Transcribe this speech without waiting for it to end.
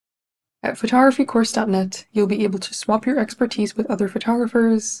At photographycourse.net, you'll be able to swap your expertise with other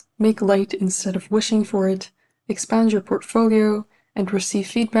photographers, make light instead of wishing for it, expand your portfolio, and receive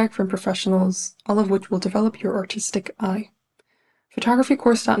feedback from professionals, all of which will develop your artistic eye.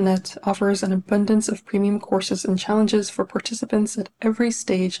 Photographycourse.net offers an abundance of premium courses and challenges for participants at every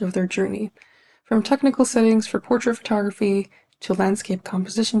stage of their journey, from technical settings for portrait photography to landscape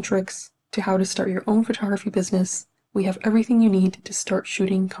composition tricks to how to start your own photography business. We have everything you need to start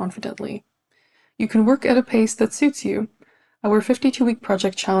shooting confidently. You can work at a pace that suits you. Our 52-week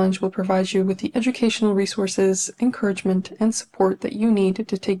project challenge will provide you with the educational resources, encouragement, and support that you need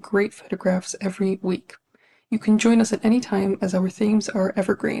to take great photographs every week. You can join us at any time as our themes are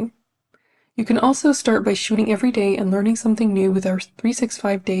evergreen. You can also start by shooting every day and learning something new with our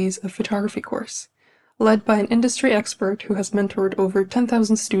 365 Days of Photography course. Led by an industry expert who has mentored over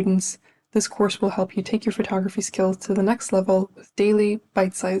 10,000 students, this course will help you take your photography skills to the next level with daily,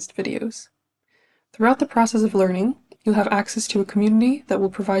 bite-sized videos. Throughout the process of learning, you'll have access to a community that will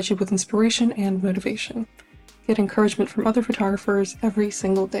provide you with inspiration and motivation. Get encouragement from other photographers every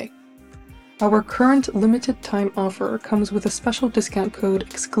single day. Our current limited time offer comes with a special discount code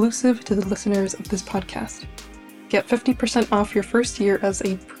exclusive to the listeners of this podcast. Get 50% off your first year as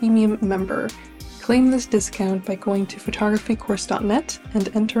a premium member. Claim this discount by going to photographycourse.net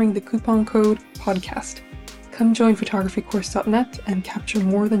and entering the coupon code PODCAST. Come join photographycourse.net and capture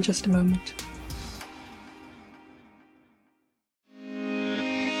more than just a moment.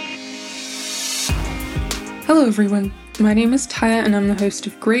 Hello everyone, my name is Taya and I'm the host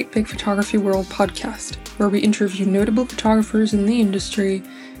of Great Big Photography World podcast, where we interview notable photographers in the industry,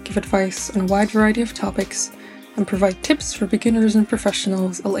 give advice on a wide variety of topics, and provide tips for beginners and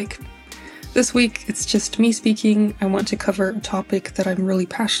professionals alike. This week, it's just me speaking. I want to cover a topic that I'm really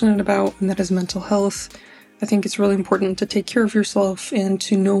passionate about, and that is mental health. I think it's really important to take care of yourself and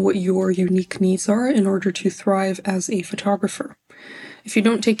to know what your unique needs are in order to thrive as a photographer. If you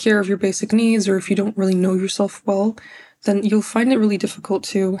don't take care of your basic needs, or if you don't really know yourself well, then you'll find it really difficult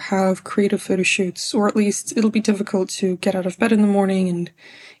to have creative photo shoots, or at least it'll be difficult to get out of bed in the morning and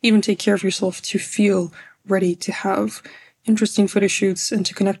even take care of yourself to feel ready to have interesting photo shoots and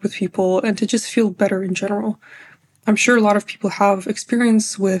to connect with people and to just feel better in general. I'm sure a lot of people have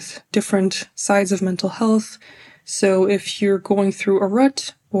experience with different sides of mental health, so if you're going through a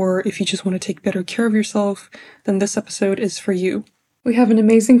rut or if you just want to take better care of yourself, then this episode is for you. We have an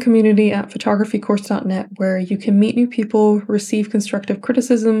amazing community at photographycourse.net where you can meet new people, receive constructive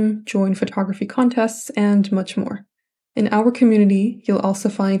criticism, join photography contests, and much more. In our community, you'll also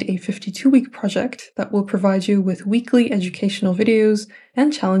find a 52-week project that will provide you with weekly educational videos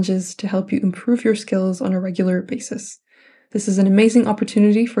and challenges to help you improve your skills on a regular basis. This is an amazing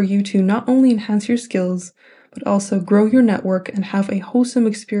opportunity for you to not only enhance your skills, but also grow your network and have a wholesome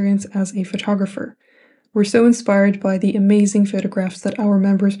experience as a photographer. We're so inspired by the amazing photographs that our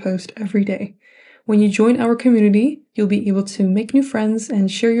members post every day. When you join our community, you'll be able to make new friends and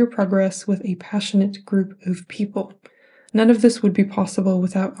share your progress with a passionate group of people. None of this would be possible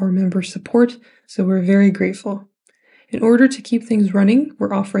without our members' support, so we're very grateful. In order to keep things running,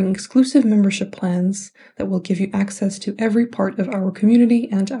 we're offering exclusive membership plans that will give you access to every part of our community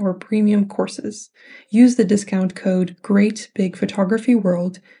and our premium courses. Use the discount code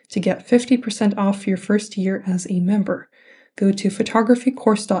GREATBIGPhotographyWorld to get 50% off your first year as a member. Go to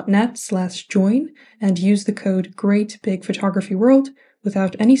photographycourse.net/join and use the code GREATBIGPhotographyWorld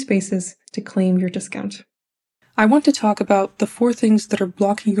without any spaces to claim your discount. I want to talk about the 4 things that are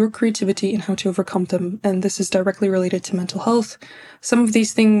blocking your creativity and how to overcome them, and this is directly related to mental health. Some of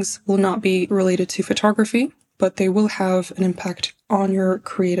these things will not be related to photography, but they will have an impact on your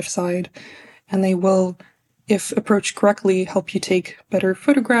creative side, and they will, if approached correctly, help you take better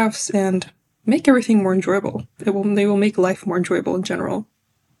photographs and make everything more enjoyable. They will make life more enjoyable in general.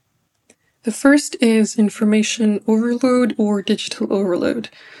 The first is information overload or digital overload.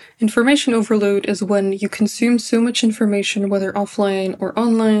 Information overload is when you consume so much information, whether offline or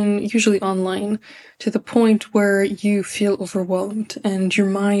online, usually online, to the point where you feel overwhelmed and your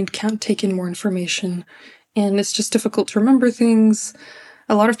mind can't take in more information, and it's just difficult to remember things.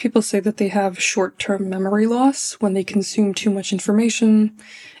 A lot of people say that they have short-term memory loss when they consume too much information,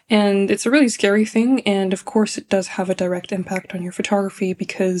 and it's a really scary thing, and of course it does have a direct impact on your photography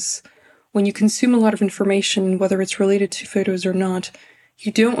because when you consume a lot of information, whether it's related to photos or not, you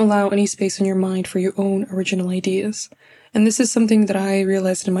don't allow any space in your mind for your own original ideas. And this is something that I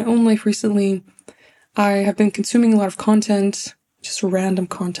realized in my own life recently. I have been consuming a lot of content, just random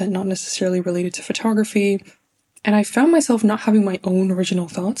content, not necessarily related to photography, and I found myself not having my own original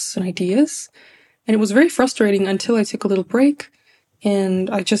thoughts and ideas. And it was very frustrating until I took a little break and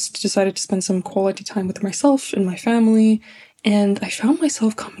I just decided to spend some quality time with myself and my family, and I found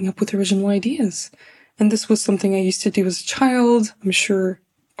myself coming up with original ideas. And this was something I used to do as a child. I'm sure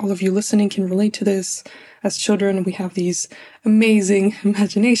all of you listening can relate to this. As children, we have these amazing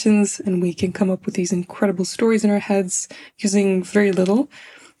imaginations, and we can come up with these incredible stories in our heads using very little.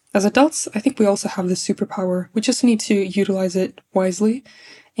 As adults, I think we also have this superpower. We just need to utilize it wisely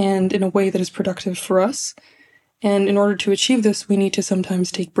and in a way that is productive for us. And in order to achieve this, we need to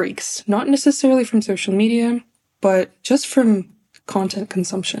sometimes take breaks, not necessarily from social media, but just from content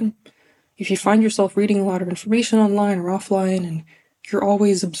consumption. If you find yourself reading a lot of information online or offline, and you're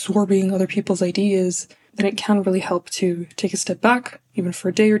always absorbing other people's ideas, then it can really help to take a step back, even for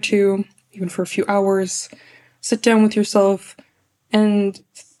a day or two, even for a few hours, sit down with yourself, and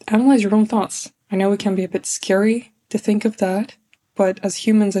analyze your own thoughts. I know it can be a bit scary to think of that, but as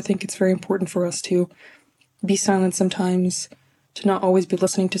humans, I think it's very important for us to be silent sometimes, to not always be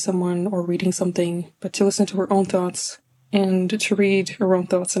listening to someone or reading something, but to listen to our own thoughts and to read our own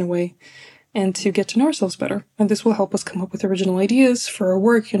thoughts in a way and to get to know ourselves better. And this will help us come up with original ideas for our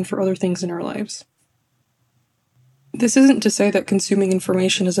work and for other things in our lives. This isn't to say that consuming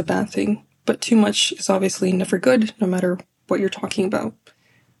information is a bad thing, but too much is obviously never good, no matter what you're talking about.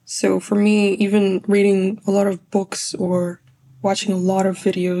 So for me, even reading a lot of books or watching a lot of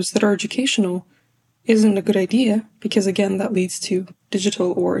videos that are educational isn't a good idea, because again, that leads to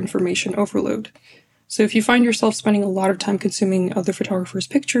digital or information overload. So if you find yourself spending a lot of time consuming other photographers'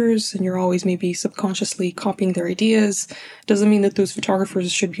 pictures and you're always maybe subconsciously copying their ideas, doesn't mean that those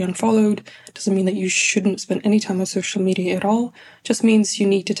photographers should be unfollowed, doesn't mean that you shouldn't spend any time on social media at all, just means you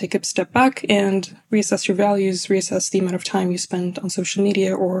need to take a step back and reassess your values, reassess the amount of time you spend on social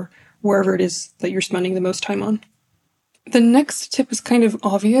media or wherever it is that you're spending the most time on. The next tip is kind of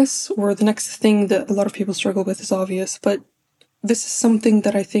obvious, or the next thing that a lot of people struggle with is obvious, but this is something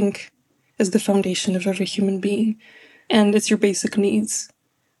that I think is the foundation of every human being, and it's your basic needs.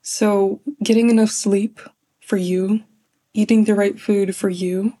 So getting enough sleep for you, eating the right food for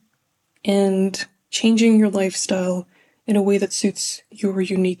you, and changing your lifestyle in a way that suits your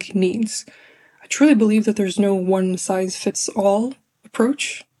unique needs. I truly believe that there's no one-size-fits-all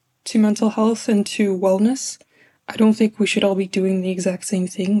approach to mental health and to wellness. I don't think we should all be doing the exact same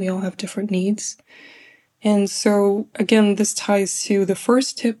thing. We all have different needs. And so, again, this ties to the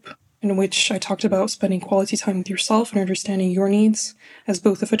first tip, in which I talked about spending quality time with yourself and understanding your needs as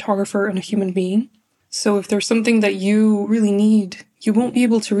both a photographer and a human being. So if there's something that you really need, you won't be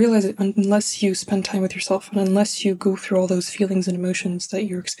able to realize it unless you spend time with yourself and unless you go through all those feelings and emotions that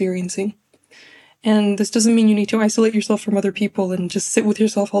you're experiencing. And this doesn't mean you need to isolate yourself from other people and just sit with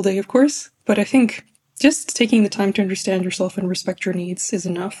yourself all day, of course, but I think just taking the time to understand yourself and respect your needs is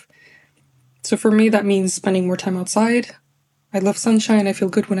enough. So for me, that means spending more time outside. I love sunshine, I feel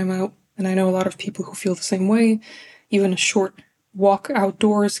good when I'm out, and I know a lot of people who feel the same way. Even a short walk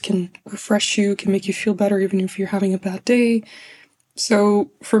outdoors can refresh you, can make you feel better even if you're having a bad day.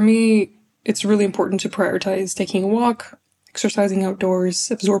 So for me, it's really important to prioritize taking a walk, exercising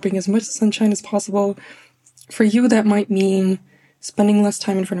outdoors, absorbing as much sunshine as possible. For you, that might mean spending less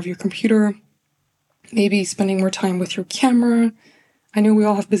time in front of your computer, maybe spending more time with your camera. I know we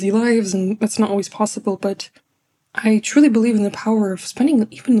all have busy lives and that's not always possible, but I truly believe in the power of spending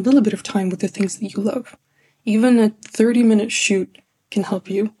even a little bit of time with the things that you love. Even a 30-minute shoot can help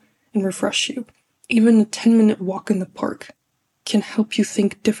you and refresh you. Even a 10-minute walk in the park can help you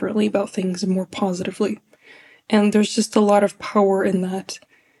think differently about things more positively. And there's just a lot of power in that.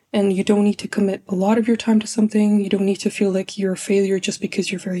 And you don't need to commit a lot of your time to something. You don't need to feel like you're a failure just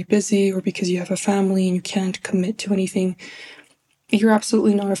because you're very busy or because you have a family and you can't commit to anything. You're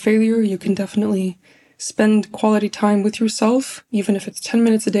absolutely not a failure. You can definitely spend quality time with yourself, even if it's 10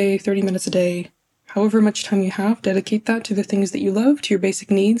 minutes a day, 30 minutes a day, however much time you have, dedicate that to the things that you love, to your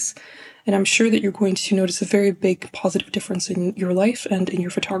basic needs. And I'm sure that you're going to notice a very big positive difference in your life and in your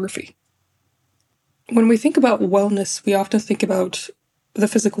photography. When we think about wellness, we often think about the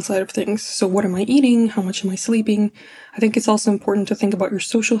physical side of things. So what am I eating? How much am I sleeping? I think it's also important to think about your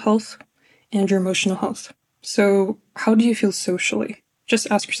social health and your emotional health. So how do you feel socially? Just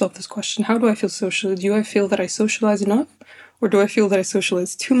ask yourself this question. How do I feel socially? Do I feel that I socialize enough? Or do I feel that I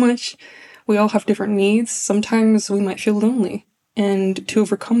socialize too much? We all have different needs. Sometimes we might feel lonely. And to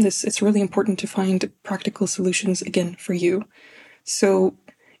overcome this, it's really important to find practical solutions, again, for you. So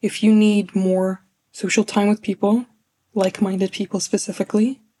if you need more social time with people, like-minded people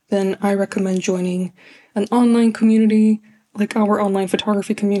specifically, then I recommend joining an online community, like our online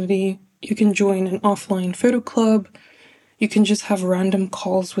photography community. You can join an offline photo club. You can just have random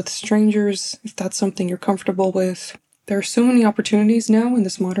calls with strangers if that's something you're comfortable with. There are so many opportunities now in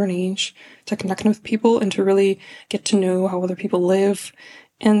this modern age to connect with people and to really get to know how other people live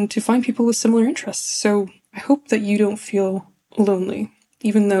and to find people with similar interests. So I hope that you don't feel lonely,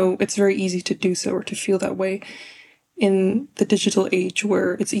 even though it's very easy to do so or to feel that way in the digital age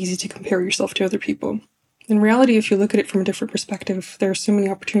where it's easy to compare yourself to other people. In reality, if you look at it from a different perspective, there are so many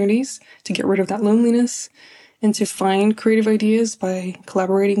opportunities to get rid of that loneliness and to find creative ideas by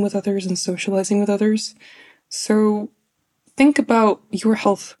collaborating with others and socializing with others. So think about your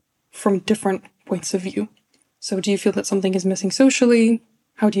health from different points of view. So do you feel that something is missing socially?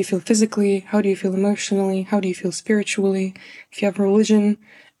 How do you feel physically? How do you feel emotionally? How do you feel spiritually? If you have a religion,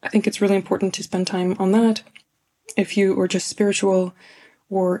 I think it's really important to spend time on that. If you are just spiritual,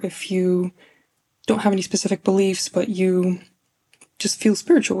 or if you don't have any specific beliefs, but you just feel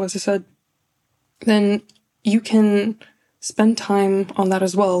spiritual, as I said, then you can spend time on that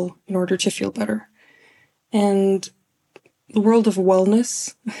as well in order to feel better. And the world of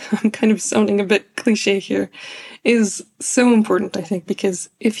wellness, I'm kind of sounding a bit cliche here, is so important, I think, because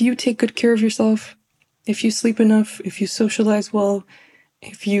if you take good care of yourself, if you sleep enough, if you socialize well,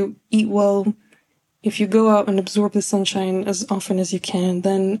 if you eat well, if you go out and absorb the sunshine as often as you can,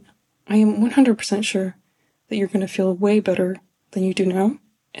 then I am 100% sure that you're going to feel way better than you do now,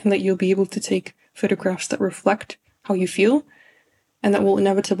 and that you'll be able to take photographs that reflect how you feel, and that will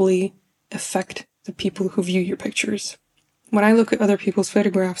inevitably affect the people who view your pictures. When I look at other people's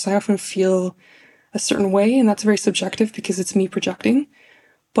photographs, I often feel a certain way, and that's very subjective because it's me projecting,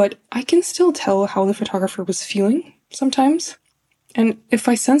 but I can still tell how the photographer was feeling sometimes. And if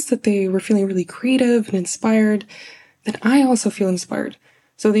I sense that they were feeling really creative and inspired, then I also feel inspired.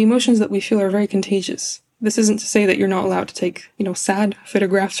 So the emotions that we feel are very contagious. This isn't to say that you're not allowed to take, sad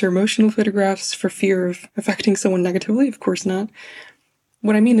photographs or emotional photographs for fear of affecting someone negatively. Of course not.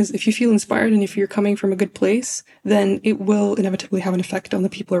 What I mean is, if you feel inspired and if you're coming from a good place, then it will inevitably have an effect on the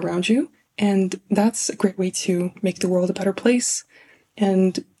people around you. And that's a great way to make the world a better place.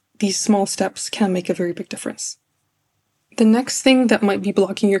 And these small steps can make a very big difference. The next thing that might be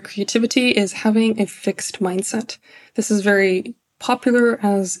blocking your creativity is having a fixed mindset. This is very popular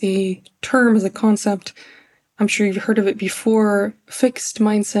as a term, as a concept. I'm sure you've heard of it before. Fixed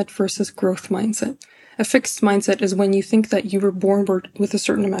mindset versus growth mindset. A fixed mindset is when you think that you were born with a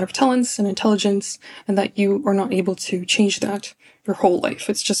certain amount of talents and intelligence and that you are not able to change that your whole life.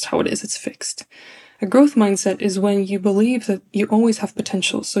 It's just how it is. It's fixed. A growth mindset is when you believe that you always have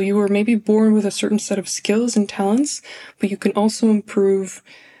potential. So you were maybe born with a certain set of skills and talents, but you can also improve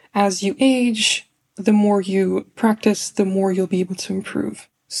as you age. The more you practice, the more you'll be able to improve.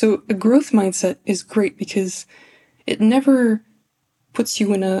 So a growth mindset is great because it never puts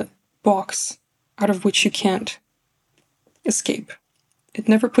you in a box out of which you can't escape. It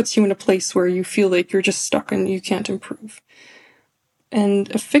never puts you in a place where you feel like you're just stuck and you can't improve.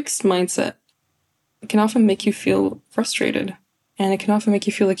 And a fixed mindset can often make you feel frustrated, and it can often make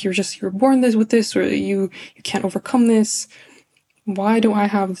you feel like you're born with this, or you can't overcome this. Why don't I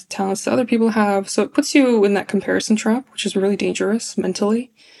have the talents that other people have? So it puts you in that comparison trap, which is really dangerous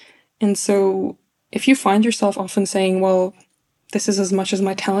mentally. And so if you find yourself often saying, well, this is as much as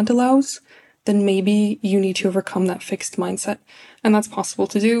my talent allows, then maybe you need to overcome that fixed mindset. And that's possible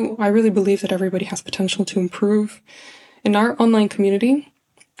to do. I really believe that everybody has potential to improve. In our online community,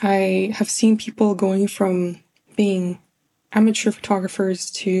 I have seen people going from being amateur photographers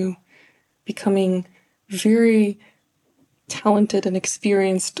to becoming very talented and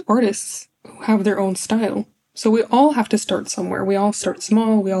experienced artists who have their own style. So we all have to start somewhere. We all start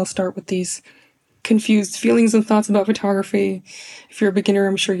small. We all start with these confused feelings and thoughts about photography. If you're a beginner,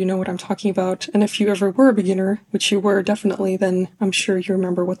 I'm sure you know what I'm talking about. And if you ever were a beginner, which you were definitely, then I'm sure you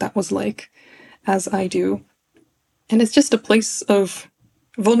remember what that was like, as I do. And it's just a place of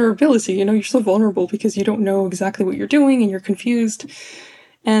vulnerability. You're so vulnerable because you don't know exactly what you're doing and you're confused.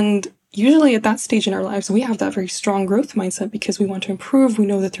 And usually at that stage in our lives, we have that very strong growth mindset because we want to improve. We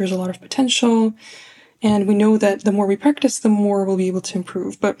know that there's a lot of potential. And we know that the more we practice, the more we'll be able to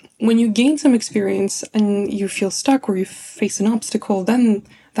improve. But when you gain some experience and you feel stuck or you face an obstacle, then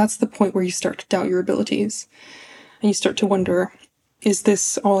that's the point where you start to doubt your abilities. And you start to wonder, is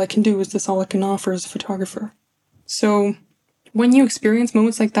this all I can do? Is this all I can offer as a photographer? So when you experience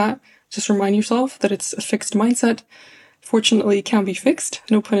moments like that, just remind yourself that it's a fixed mindset. Fortunately, it can be fixed,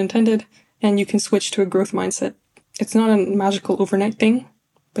 no pun intended, and you can switch to a growth mindset. It's not a magical overnight thing,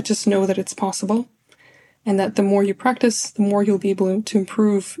 but just know that it's possible. And that the more you practice, the more you'll be able to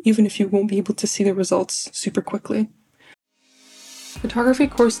improve, even if you won't be able to see the results super quickly.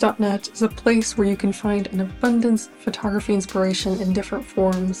 PhotographyCourse.net is a place where you can find an abundance of photography inspiration in different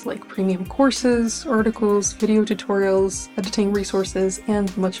forms like premium courses, articles, video tutorials, editing resources,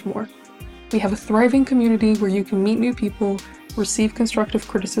 and much more. We have a thriving community where you can meet new people, receive constructive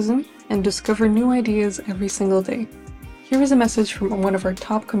criticism, and discover new ideas every single day. Here is a message from one of our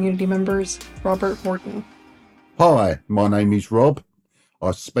top community members, Robert Morton. Hi, my name is Rob.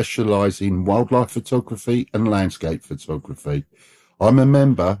 I specialise in wildlife photography and landscape photography. I'm a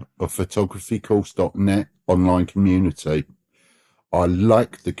member of PhotographyCourse.net online community. I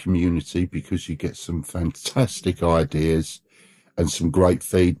like the community because you get some fantastic ideas and some great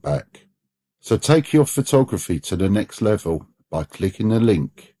feedback. So take your photography to the next level by clicking the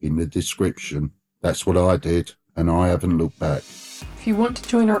link in the description. That's what I did, and I haven't looked back. If you want to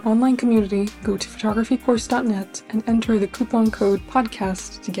join our online community, go to photographycourse.net and enter the coupon code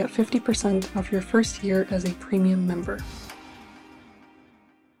PODCAST to get 50% off your first year as a premium member.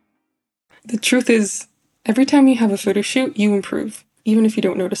 The truth is, every time you have a photo shoot, you improve, even if you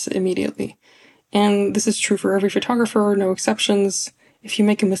don't notice it immediately. And this is true for every photographer, no exceptions. If you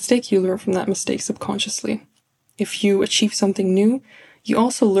make a mistake, you learn from that mistake subconsciously. If you achieve something new, you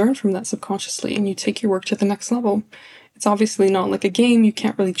also learn from that subconsciously and you take your work to the next level. It's obviously not like a game, you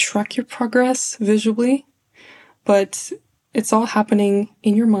can't really track your progress visually, but it's all happening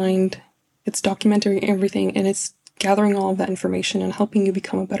in your mind, it's documenting everything, and it's gathering all of that information and helping you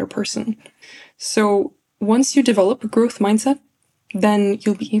become a better person. So once you develop a growth mindset, then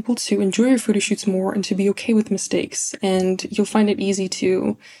you'll be able to enjoy your photo shoots more and to be okay with mistakes, and you'll find it easy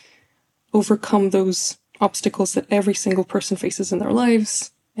to overcome those obstacles that every single person faces in their lives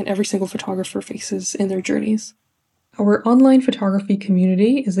and every single photographer faces in their journeys. Our online photography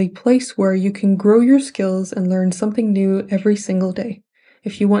community is a place where you can grow your skills and learn something new every single day.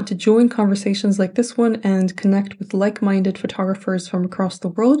 If you want to join conversations like this one and connect with like-minded photographers from across the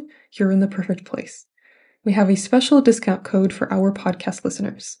world, you're in the perfect place. We have a special discount code for our podcast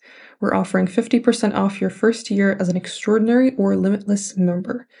listeners. We're offering 50% off your first year as an extraordinary or limitless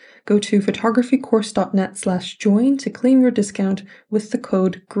member. Go to photographycourse.net/join to claim your discount with the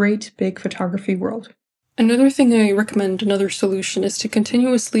code GreatBigPhotographyWorld. Another thing I recommend, another solution, is to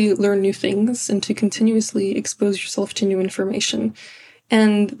continuously learn new things and to continuously expose yourself to new information.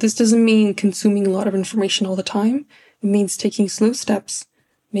 And this doesn't mean consuming a lot of information all the time. It means taking slow steps,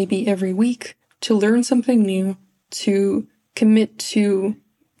 maybe every week, to learn something new, to commit to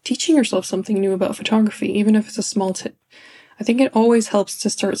teaching yourself something new about photography, even if it's a small tip. I think it always helps to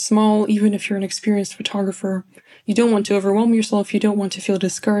start small, even if you're an experienced photographer. You don't want to overwhelm yourself, you don't want to feel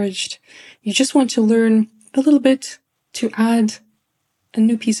discouraged. You just want to learn a little bit to add a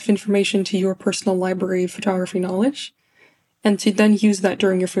new piece of information to your personal library of photography knowledge, and to then use that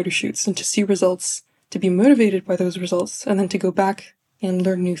during your photo shoots and to see results, to be motivated by those results, and then to go back and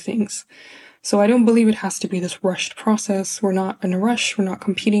learn new things. So I don't believe it has to be this rushed process. We're not in a rush. We're not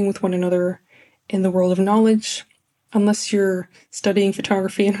competing with one another in the world of knowledge, unless you're studying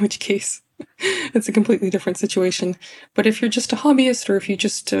photography, in which case it's a completely different situation. But if you're just a hobbyist, or if you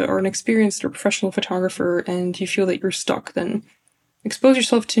just are an experienced or professional photographer and you feel that you're stuck, then expose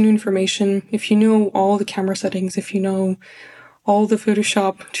yourself to new information. If you know all the camera settings, if you know all the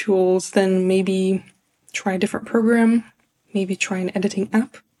Photoshop tools, then maybe try a different program, maybe try an editing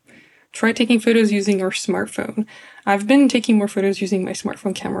app. Try taking photos using your smartphone. I've been taking more photos using my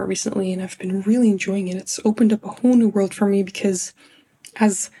smartphone camera recently, and I've been really enjoying it. It's opened up a whole new world for me because,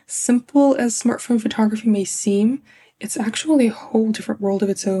 as simple as smartphone photography may seem, it's actually a whole different world of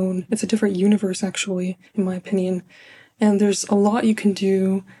its own. It's a different universe, actually, in my opinion. And there's a lot you can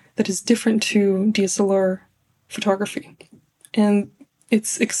do that is different to DSLR photography. And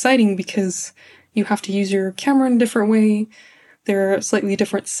it's exciting because you have to use your camera in a different way. There are slightly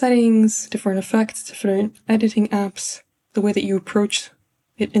different settings, different effects, different editing apps. The way that you approach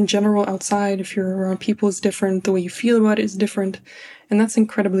it in general outside, if you're around people, is different. The way you feel about it is different. And that's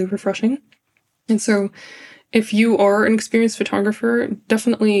incredibly refreshing. And so if you are an experienced photographer,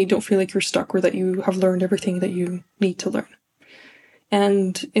 definitely don't feel like you're stuck or that you have learned everything that you need to learn.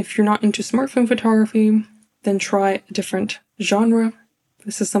 And if you're not into smartphone photography, then try a different genre.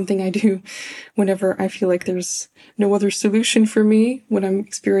 This is something I do whenever I feel like there's no other solution for me when I'm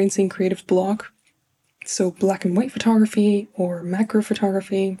experiencing creative block. So black and white photography or macro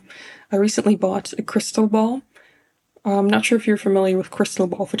photography. I recently bought a crystal ball. I'm not sure if you're familiar with crystal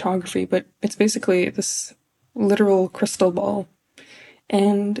ball photography, but it's basically this literal crystal ball.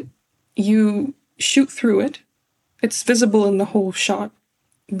 And you shoot through it. It's visible in the whole shot,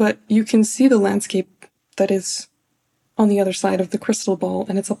 but you can see the landscape that is on the other side of the crystal ball,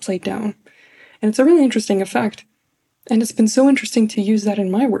 and it's upside down. And it's a really interesting effect. And it's been so interesting to use that in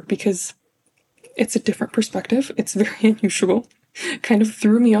my work because it's a different perspective. It's very unusual. Kind of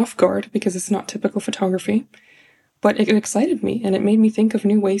threw me off guard because it's not typical photography. But it excited me and it made me think of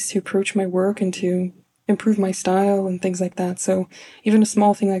new ways to approach my work and to improve my style and things like that. So even a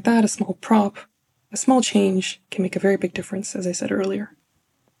small thing like that, a small prop, a small change can make a very big difference, as I said earlier.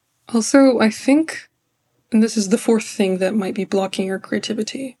 Also, I think, and this is the fourth thing that might be blocking our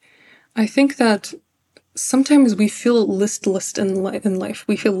creativity, I think that sometimes we feel listless in life.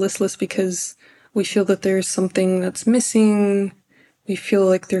 We feel listless because we feel that there's something that's missing. We feel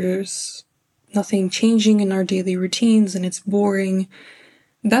like there's nothing changing in our daily routines and it's boring.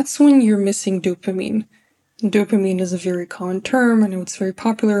 That's when you're missing dopamine. Dopamine is a very common term. I know it's very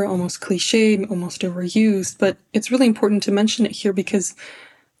popular, almost cliched, almost overused, but it's really important to mention it here because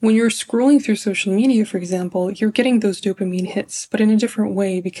when you're scrolling through social media, for example, you're getting those dopamine hits, but in a different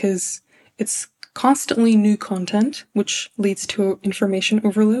way because it's constantly new content, which leads to information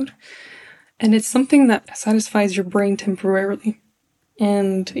overload. And it's something that satisfies your brain temporarily.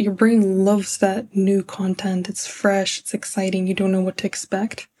 And your brain loves that new content. It's fresh, it's exciting, you don't know what to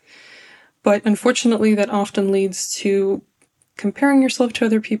expect. But unfortunately, that often leads to comparing yourself to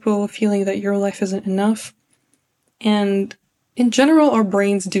other people, feeling that your life isn't enough. And in general, our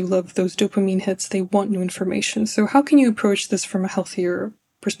brains do love those dopamine hits. They want new information. So how can you approach this from a healthier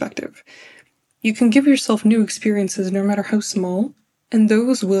perspective? You can give yourself new experiences, no matter how small, and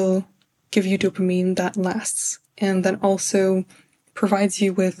those will give you dopamine that lasts and that also provides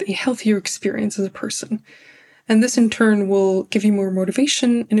you with a healthier experience as a person. And this in turn will give you more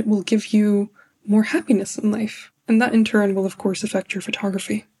motivation and it will give you more happiness in life. And that in turn will of course affect your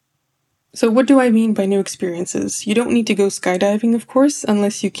photography. So what do I mean by new experiences? You don't need to go skydiving, of course,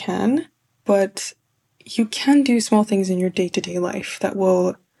 unless you can, but you can do small things in your day-to-day life that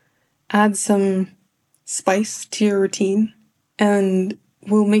will add some spice to your routine and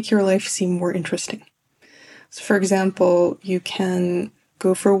will make your life seem more interesting. So for example, you can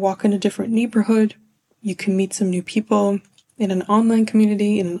go for a walk in a different neighborhood. You can meet some new people in an online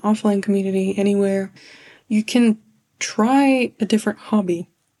community, in an offline community, anywhere. You can try a different hobby.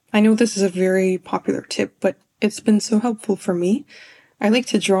 I know this is a very popular tip, but it's been so helpful for me. I like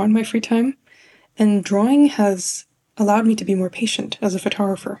to draw in my free time, and drawing has allowed me to be more patient as a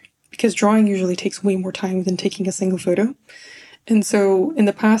photographer because drawing usually takes way more time than taking a single photo. And so in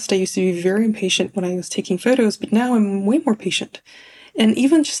the past, I used to be very impatient when I was taking photos, but now I'm way more patient. And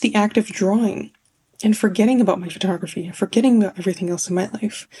even just the act of drawing and forgetting about my photography and forgetting about everything else in my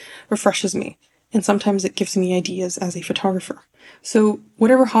life refreshes me. And sometimes it gives me ideas as a photographer. So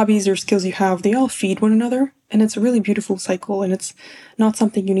whatever hobbies or skills you have, they all feed one another. And it's a really beautiful cycle. And it's not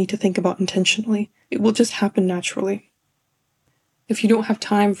something you need to think about intentionally. It will just happen naturally. If you don't have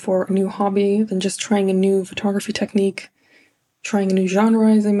time for a new hobby, then just trying a new photography technique, trying a new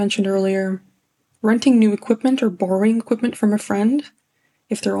genre, as I mentioned earlier, renting new equipment or borrowing equipment from a friend,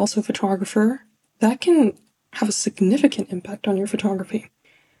 if they're also a photographer, that can have a significant impact on your photography.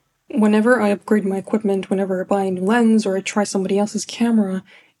 Whenever I upgrade my equipment, whenever I buy a new lens or I try somebody else's camera,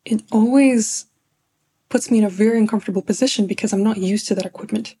 it always puts me in a very uncomfortable position because I'm not used to that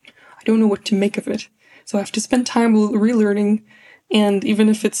equipment. I don't know what to make of it. So I have to spend time relearning, and even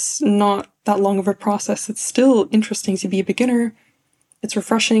if it's not that long of a process, it's still interesting to be a beginner. It's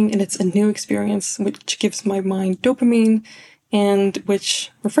refreshing and it's a new experience, which gives my mind dopamine and which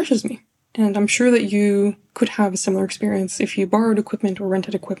refreshes me. And I'm sure that you could have a similar experience if you borrowed equipment or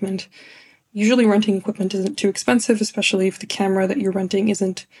rented equipment. Usually renting equipment isn't too expensive, especially if the camera that you're renting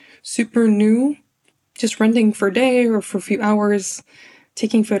isn't super new. Just renting for a day or for a few hours,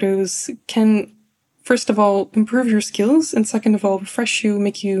 taking photos can, first of all, improve your skills, and second of all, refresh you,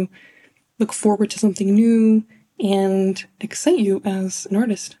 make you look forward to something new, and excite you as an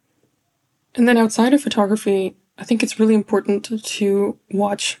artist. And then outside of photography, I think it's really important to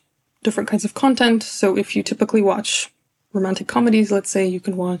watch different kinds of content. So if you typically watch romantic comedies, let's say, you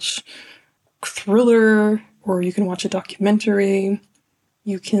can watch thriller, or you can watch a documentary.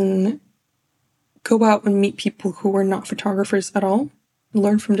 You can go out and meet people who are not photographers at all,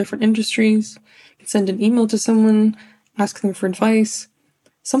 learn from different industries. You can send an email to someone, ask them for advice.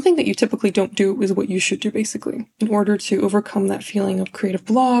 Something that you typically don't do is what you should do, basically, in order to overcome that feeling of creative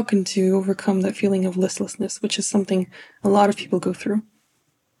block and to overcome that feeling of listlessness, which is something a lot of people go through.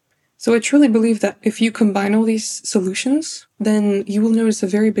 So I truly believe that if you combine all these solutions, then you will notice a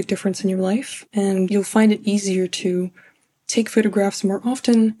very big difference in your life, and you'll find it easier to take photographs more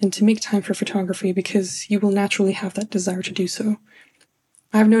often and to make time for photography because you will naturally have that desire to do so.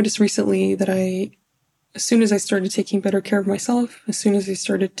 I've noticed recently that as soon as I started taking better care of myself, as soon as I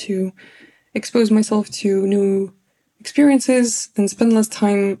started to expose myself to new experiences, then spend less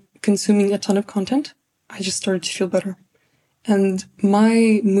time consuming a ton of content, I just started to feel better. And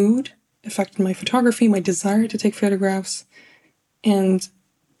my mood affected my photography, my desire to take photographs, and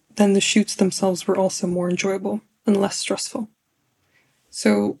then the shoots themselves were also more enjoyable and less stressful.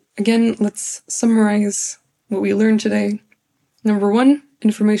 So again, let's summarize what we learned today. Number 1,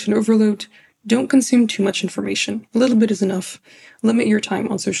 information overload. Don't consume too much information. A little bit is enough. Limit your time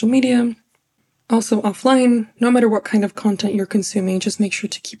on social media. Also offline, no matter what kind of content you're consuming, just make sure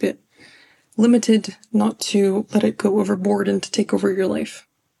to keep it limited, not to let it go overboard and to take over your life.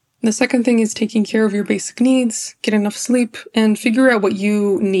 The second thing is taking care of your basic needs, get enough sleep, and figure out what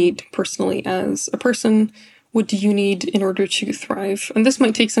you need personally as a person. What do you need in order to thrive? And this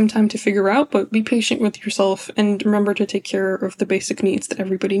might take some time to figure out, but be patient with yourself and remember to take care of the basic needs that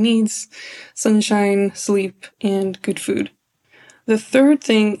everybody needs: sunshine, sleep, and good food. The third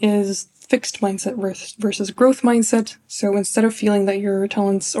thing is fixed mindset versus growth mindset. So instead of feeling that your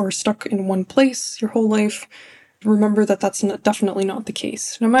talents are stuck in one place your whole life, remember that that's definitely not the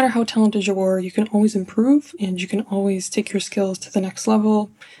case. No matter how talented you are, you can always improve and you can always take your skills to the next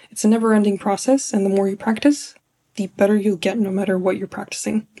level. It's a never-ending process, and the more you practice, the better you'll get no matter what you're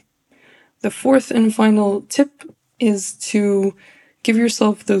practicing. The fourth and final tip is to give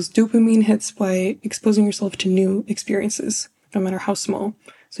yourself those dopamine hits by exposing yourself to new experiences, no matter how small.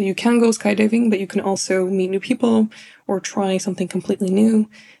 So you can go skydiving, but you can also meet new people or try something completely new,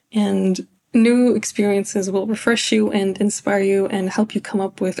 and new experiences will refresh you and inspire you and help you come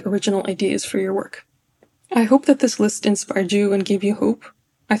up with original ideas for your work. I hope that this list inspired you and gave you hope.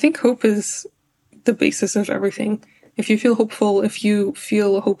 I think hope is the basis of everything. If you feel hopeful, if you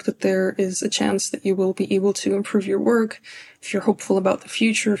feel hope that there is a chance that you will be able to improve your work, if you're hopeful about the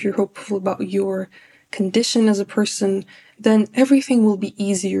future, if you're hopeful about your condition as a person, then everything will be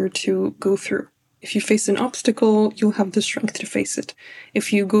easier to go through. If you face an obstacle, you'll have the strength to face it.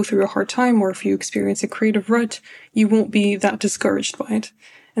 If you go through a hard time or if you experience a creative rut, you won't be that discouraged by it.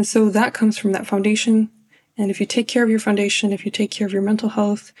 And so that comes from that foundation. And if you take care of your foundation, if you take care of your mental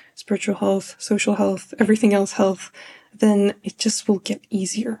health, spiritual health, social health, everything else health, then it just will get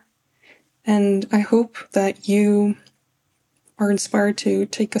easier. And I hope that you are inspired to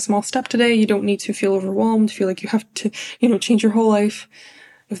take a small step today. You don't need to feel overwhelmed, feel like you have to, change your whole life.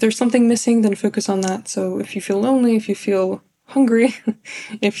 If there's something missing, then focus on that. So if you feel lonely, if you feel hungry,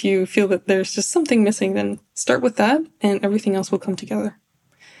 if you feel that there's just something missing, then start with that and everything else will come together.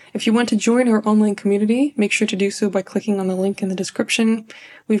 If you want to join our online community, make sure to do so by clicking on the link in the description.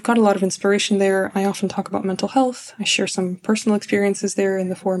 We've got a lot of inspiration there. I often talk about mental health. I share some personal experiences there in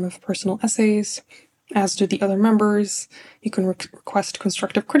the form of personal essays, as do the other members. You can request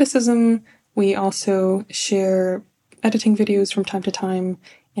constructive criticism. We also share editing videos from time to time,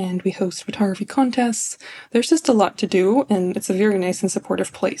 and we host photography contests. There's just a lot to do, and it's a very nice and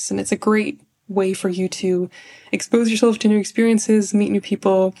supportive place, and it's a great way for you to expose yourself to new experiences, meet new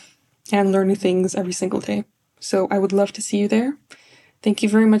people, and learn new things every single day. So I would love to see you there. Thank you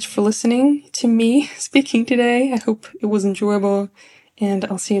very much for listening to me speaking today. I hope it was enjoyable, and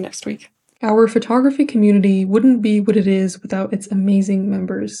I'll see you next week. Our photography community wouldn't be what it is without its amazing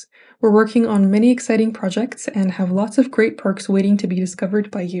members. We're working on many exciting projects and have lots of great perks waiting to be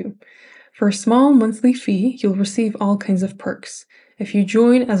discovered by you. For a small monthly fee, you'll receive all kinds of perks. If you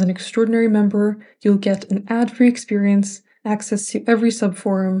join as an extraordinary member, you'll get an ad-free experience, access to every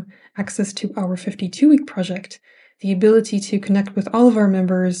subforum, access to our 52-week project, the ability to connect with all of our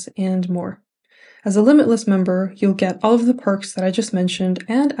members, and more. As a Limitless member, you'll get all of the perks that I just mentioned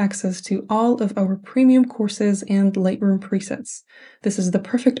and access to all of our premium courses and Lightroom presets. This is the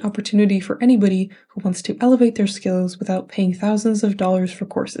perfect opportunity for anybody who wants to elevate their skills without paying thousands of dollars for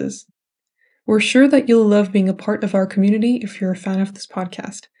courses. We're sure that you'll love being a part of our community if you're a fan of this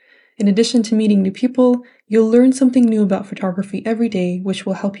podcast. In addition to meeting new people, you'll learn something new about photography every day, which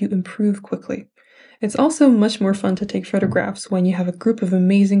will help you improve quickly. It's also much more fun to take photographs when you have a group of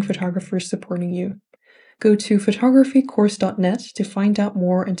amazing photographers supporting you. Go to photographycourse.net to find out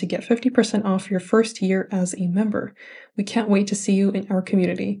more and to get 50% off your first year as a member. We can't wait to see you in our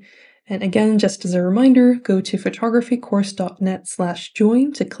community. And again, just as a reminder, go to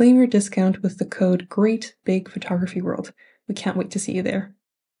photographycourse.net/join to claim your discount with the code GREATBIGPhotographyWorld. We can't wait to see you there.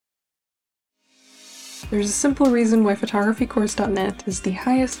 There's a simple reason why photographycourse.net is the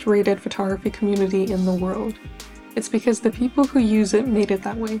highest rated photography community in the world. It's because the people who use it made it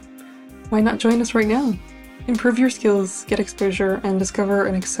that way. Why not join us right now? Improve your skills, get exposure, and discover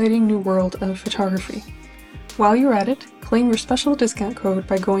an exciting new world of photography. While you're at it, claim your special discount code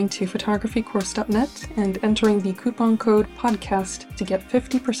by going to photographycourse.net and entering the coupon code PODCAST to get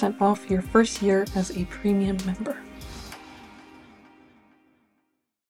 50% off your first year as a premium member.